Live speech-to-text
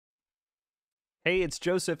Hey, it's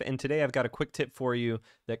Joseph, and today I've got a quick tip for you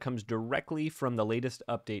that comes directly from the latest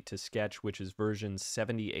update to Sketch, which is version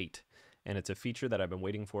 78. And it's a feature that I've been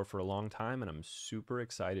waiting for a long time, and I'm super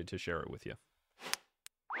excited to share it with you.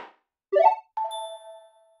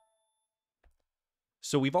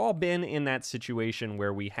 So we've all been in that situation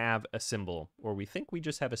where we have a symbol, or we think we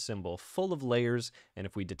just have a symbol full of layers, and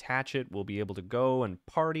if we detach it, we'll be able to go and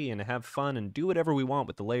party and have fun and do whatever we want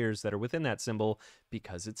with the layers that are within that symbol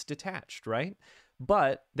because it's detached, right?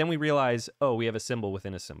 But then we realize, oh, we have a symbol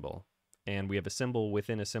within a symbol, and we have a symbol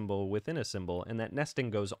within a symbol within a symbol, and that nesting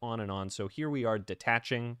goes on and on. So here we are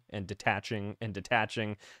detaching and detaching and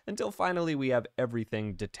detaching until finally we have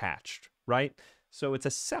everything detached, right? So it's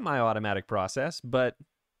a semi-automatic process, but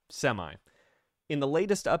semi. In the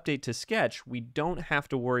latest update to Sketch, we don't have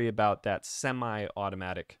to worry about that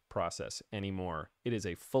semi-automatic process anymore. It is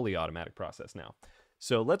a fully automatic process now.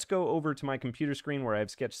 So let's go over to my computer screen where I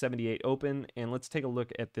have Sketch 78 open, and let's take a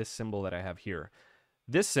look at this symbol that I have here.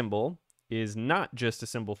 This symbol is not just a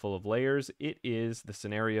symbol full of layers, it is the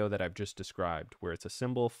scenario that I've just described, where it's a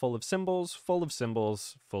symbol full of symbols, full of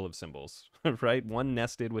symbols, full of symbols, right? One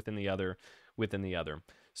nested within the other, within the other.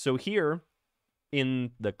 So here,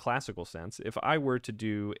 in the classical sense, if I were to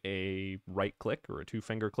do a right click or a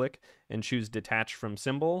two-finger click and choose detach from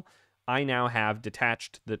symbol, I now have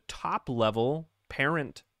detached the top level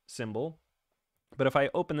parent symbol. But if I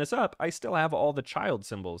open this up, I still have all the child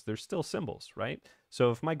symbols. They're still symbols, right?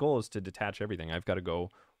 So if my goal is to detach everything, I've got to go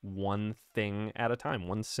one thing at a time,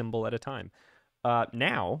 one symbol at a time.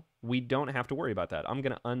 Now, we don't have to worry about that. I'm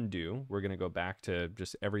going to undo. We're going to go back to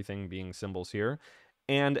just everything being symbols here.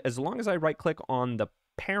 And as long as I right click on the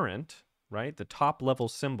parent, right, the top level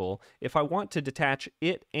symbol, if I want to detach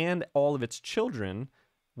it and all of its children,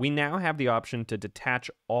 we now have the option to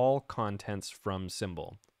detach all contents from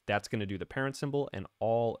symbol. That's going to do the parent symbol and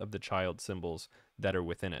all of the child symbols that are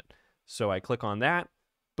within it. So I click on that,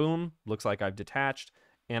 boom, looks like I've detached,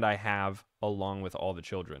 and I have along with all the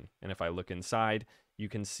children. And if I look inside, you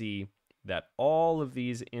can see that all of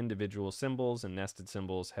these individual symbols and nested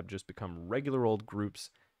symbols have just become regular old groups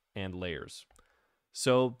and layers.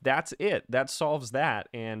 So that's it. That solves that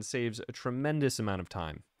and saves a tremendous amount of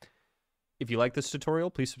time. If you like this tutorial,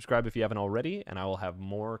 please subscribe if you haven't already, and I will have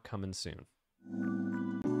more coming soon.